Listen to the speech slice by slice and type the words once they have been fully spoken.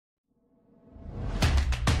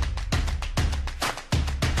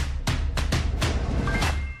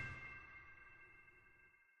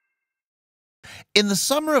In the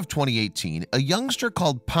summer of 2018, a youngster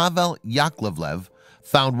called Pavel Yakovlev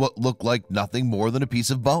found what looked like nothing more than a piece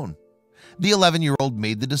of bone. The 11-year-old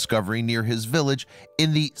made the discovery near his village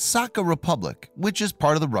in the Sakha Republic, which is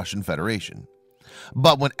part of the Russian Federation.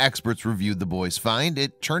 But when experts reviewed the boy's find,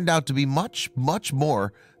 it turned out to be much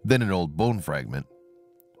more than an old bone fragment.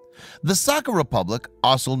 The Sakha Republic,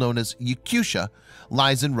 also known as Yakutia,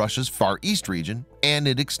 lies in Russia's Far East region, and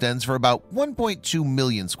it extends for about 1.2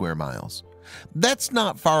 million square miles. That's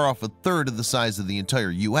not far off a third of the size of the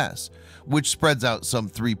entire US, which spreads out some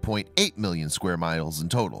 3.8 million square miles in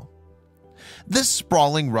total. This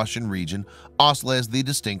sprawling Russian region also has the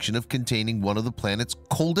distinction of containing one of the planet's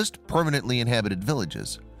coldest permanently inhabited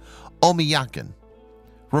villages, Oymyakon.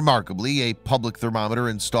 Remarkably, a public thermometer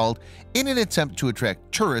installed in an attempt to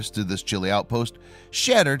attract tourists to this chilly outpost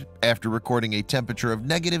shattered after recording a temperature of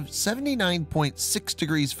negative 79.6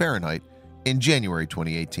 degrees Fahrenheit in January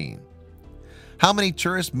 2018. How many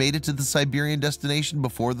tourists made it to the Siberian destination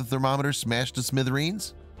before the thermometer smashed to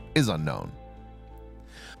smithereens is unknown.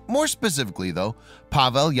 More specifically, though,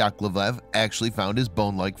 Pavel Yakovlev actually found his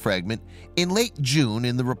bone-like fragment in late June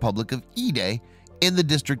in the Republic of Ide in the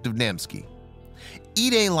district of Namsky.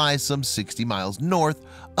 Ide lies some 60 miles north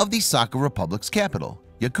of the Sakha Republic's capital,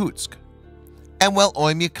 Yakutsk. And while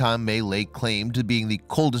Oymyakon may lay claim to being the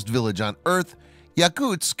coldest village on Earth,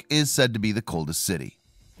 Yakutsk is said to be the coldest city.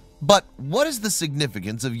 But what is the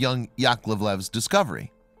significance of young Yakovlev's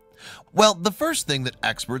discovery? Well, the first thing that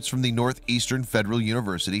experts from the Northeastern Federal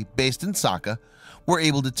University, based in Sakha, were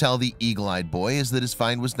able to tell the eagle-eyed boy is that his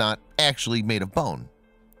find was not actually made of bone.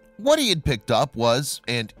 What he had picked up was,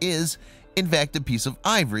 and is, in fact, a piece of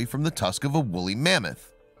ivory from the tusk of a woolly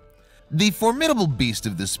mammoth. The formidable beasts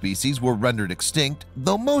of this species were rendered extinct,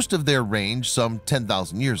 though most of their range some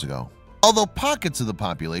 10,000 years ago, although pockets of the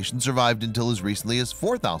population survived until as recently as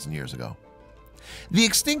 4,000 years ago. The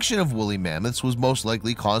extinction of woolly mammoths was most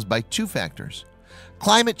likely caused by two factors: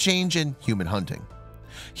 climate change and human hunting.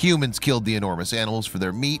 Humans killed the enormous animals for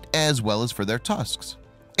their meat as well as for their tusks.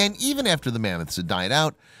 And even after the mammoths had died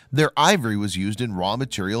out, their ivory was used in raw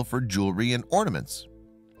material for jewelry and ornaments.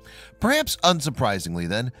 Perhaps unsurprisingly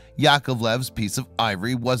then, Yakovlev's piece of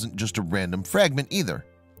ivory wasn't just a random fragment either.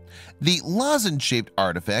 The lozenge-shaped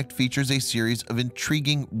artifact features a series of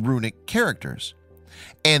intriguing runic characters,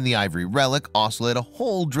 and the ivory relic also had a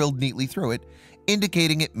hole drilled neatly through it,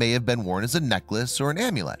 indicating it may have been worn as a necklace or an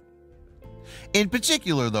amulet. In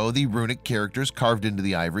particular, though, the runic characters carved into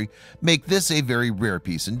the ivory make this a very rare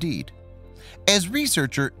piece indeed. As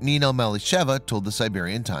researcher Nina Malisheva told the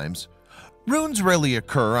Siberian Times, runes rarely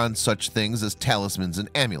occur on such things as talismans and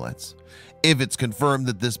amulets. If it's confirmed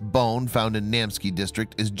that this bone found in Namsky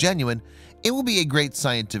district is genuine, it will be a great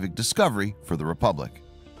scientific discovery for the Republic.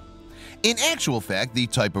 In actual fact, the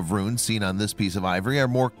type of runes seen on this piece of ivory are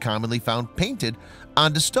more commonly found painted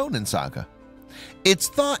onto stone in Sakha. It's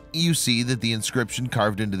thought, you see, that the inscription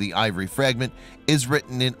carved into the ivory fragment is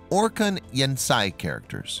written in Orkhon-Yenisei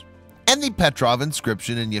characters, and the Petrov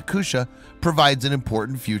inscription in Yakutia provides an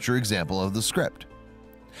important future example of the script.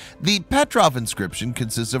 The Petrov inscription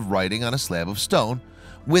consists of writing on a slab of stone,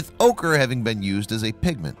 with ochre having been used as a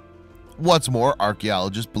pigment. What's more,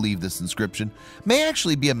 archaeologists believe this inscription may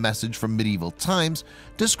actually be a message from medieval times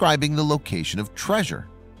describing the location of treasure.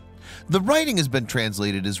 The writing has been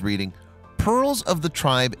translated as reading, "Pearls of the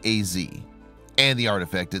Tribe AZ," and the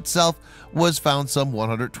artifact itself was found some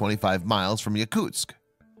 125 miles from Yakutsk.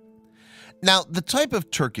 Now, the type of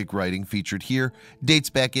Turkic writing featured here dates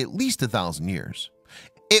back at least 1,000 years.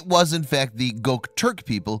 It was in fact the Gökturk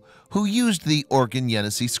people who used the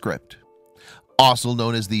Orkhon-Yenisei script. Also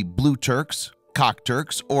known as the Blue Turks, Cock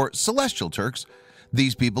Turks, or Celestial Turks,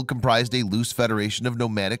 these people comprised a loose federation of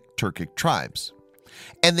nomadic Turkic tribes,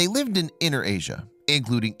 and they lived in Inner Asia,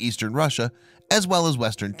 including Eastern Russia, as well as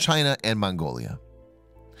Western China and Mongolia.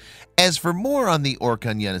 As for more on the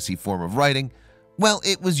Orkhon-Yenisei form of writing, well,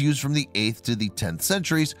 it was used from the 8th to the 10th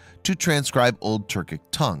centuries to transcribe Old Turkic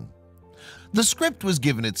tongue. The script was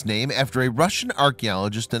given its name after a Russian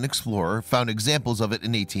archaeologist and explorer found examples of it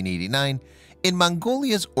in 1889 in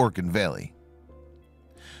Mongolia's Orkhon Valley.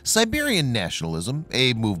 Siberian nationalism,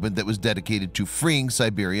 a movement that was dedicated to freeing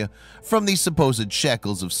Siberia from the supposed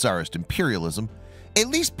shackles of Tsarist imperialism, at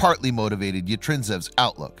least partly motivated Yatrintsev's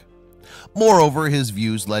outlook. Moreover, his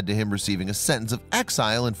views led to him receiving a sentence of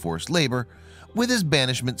exile and forced labor, with his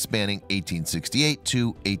banishment spanning 1868 to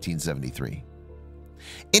 1873.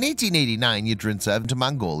 In 1889, Yatrintsov went to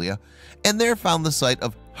Mongolia and there found the site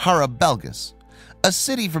of Harabelgus, a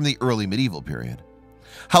city from the early medieval period.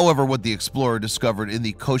 However, what the explorer discovered in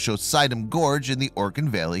the Kosho Sidom Gorge in the Orkhon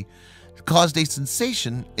Valley caused a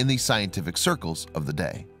sensation in the scientific circles of the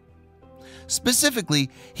day. Specifically,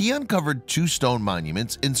 he uncovered 2 stone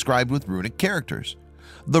monuments inscribed with runic characters,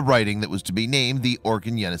 the writing that was to be named the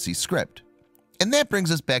Orkhon-Yenisei script. And that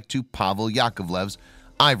brings us back to Pavel Yakovlev's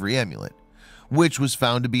ivory amulet, which was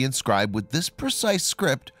found to be inscribed with this precise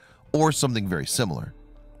script or something very similar.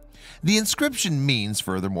 The inscription means,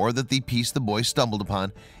 furthermore, that the piece the boy stumbled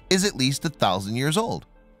upon is at least 1,000 years old.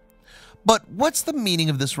 But what's the meaning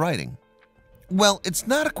of this writing? Well, it's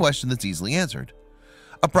not a question that's easily answered.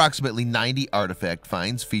 Approximately 90 artifact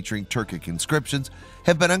finds featuring Turkic inscriptions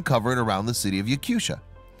have been uncovered around the city of Yakutia.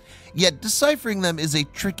 Yet deciphering them is a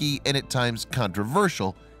tricky and at times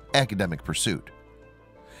controversial academic pursuit.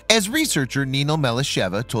 As researcher Nino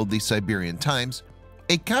Melisheva told the Siberian Times,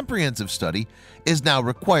 a comprehensive study is now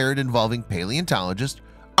required involving paleontologists,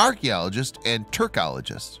 archaeologists, and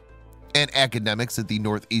Turkologists. And academics at the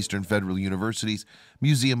Northeastern Federal University's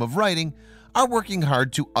Museum of Writing are working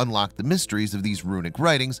hard to unlock the mysteries of these runic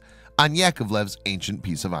writings on Yakovlev's ancient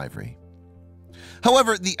piece of ivory.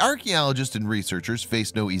 However, the archaeologists and researchers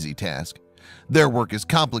face no easy task. Their work is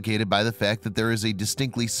complicated by the fact that there is a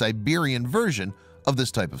distinctly Siberian version of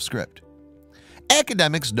this type of script.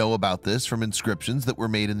 Academics know about this from inscriptions that were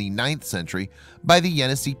made in the 9th century by the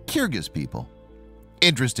Yenisei Kyrgyz people.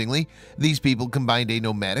 Interestingly, these people combined a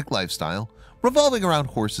nomadic lifestyle revolving around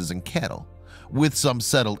horses and cattle, with some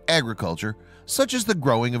settled agriculture, such as the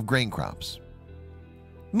growing of grain crops.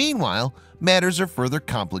 Meanwhile, matters are further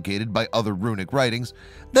complicated by other runic writings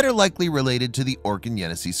that are likely related to the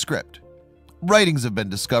Orkhon-Yenisei script. Writings have been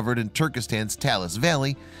discovered in Turkestan's Talas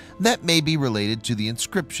Valley that may be related to the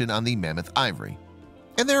inscription on the Mammoth ivory.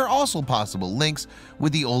 And there are also possible links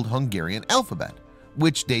with the Old Hungarian alphabet,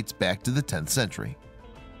 which dates back to the 10th century.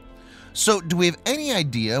 So, do we have any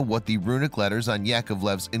idea what the runic letters on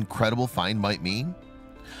Yakovlev's incredible find might mean?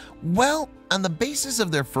 Well, on the basis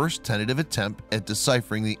of their first tentative attempt at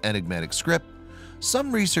deciphering the enigmatic script,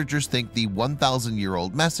 some researchers think the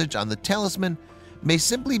 1,000-year-old message on the talisman may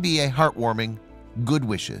simply be a heartwarming "good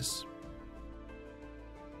wishes."